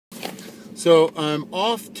So I'm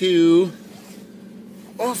off to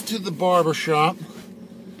the barber shop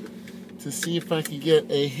to see if I can get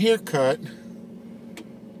a haircut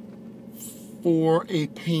for a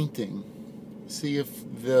painting. See if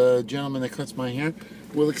the gentleman that cuts my hair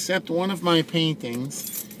will accept one of my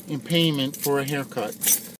paintings in payment for a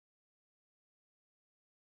haircut.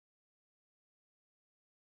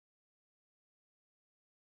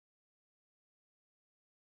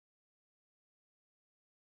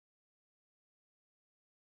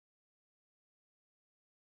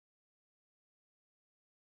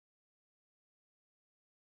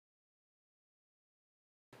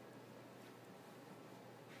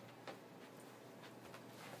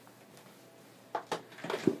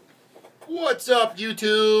 What's up,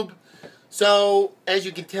 YouTube? So, as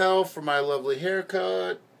you can tell from my lovely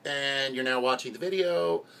haircut, and you're now watching the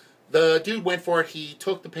video, the dude went for it. He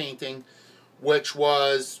took the painting, which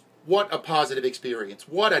was, what a positive experience.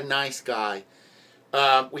 What a nice guy.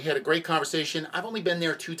 We had a great conversation. I've only been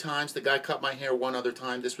there 2 times. The guy cut my hair one other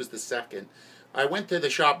time. This was the second. I went to the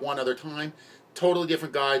shop one other time. Totally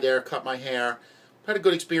different guy there, cut my hair. Had a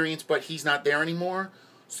good experience, but he's not there anymore.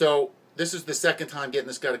 So this is the second time getting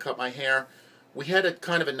this guy to cut my hair. We had a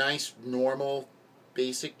kind of a nice, normal,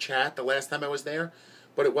 basic chat the last time I was there,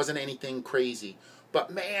 but it wasn't anything crazy. But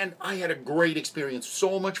man, I had a great experience.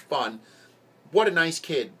 So much fun. What a nice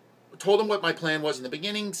kid. Told him what my plan was in the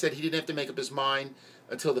beginning, said he didn't have to make up his mind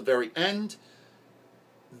until the very end.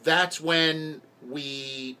 That's when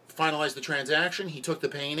we finalized the transaction. He took the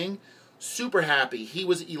painting. Super happy. He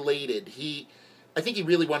was elated. I think he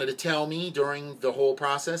really wanted to tell me during the whole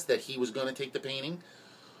process that he was going to take the painting.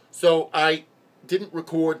 So I didn't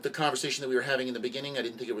record the conversation that we were having in the beginning. I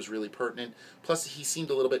didn't think it was really pertinent. Plus, he seemed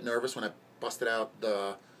a little bit nervous when I busted out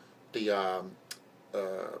my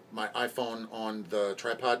iPhone on the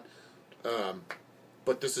tripod.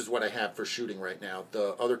 But this is what I have for shooting right now.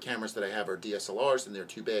 The other cameras that I have are DSLRs, and they're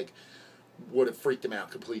too big. Would have freaked him out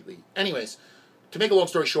completely. Anyways, to make a long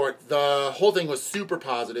story short, the whole thing was super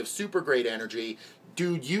positive, super great energy.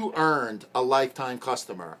 Dude, you earned a lifetime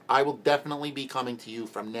customer. I will definitely be coming to you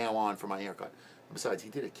from now on for my haircut. Besides, he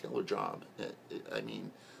did a killer job.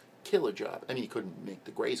 Killer job. I mean, he couldn't make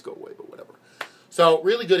the grays go away, but whatever. So,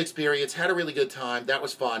 really good experience. Had a really good time. That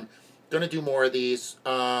was fun. Gonna do more of these.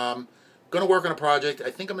 Gonna work on a project.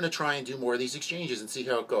 I think I'm gonna try and do more of these exchanges and see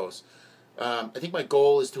how it goes. I think my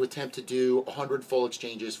goal is to attempt to do 100 full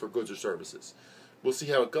exchanges for goods or services. We'll see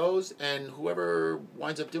how it goes, and whoever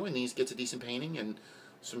winds up doing these gets a decent painting and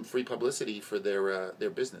some free publicity for their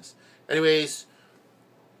business. Anyways,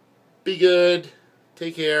 be good.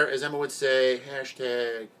 Take care. As Emma would say,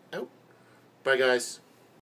 hashtag out. Bye, guys.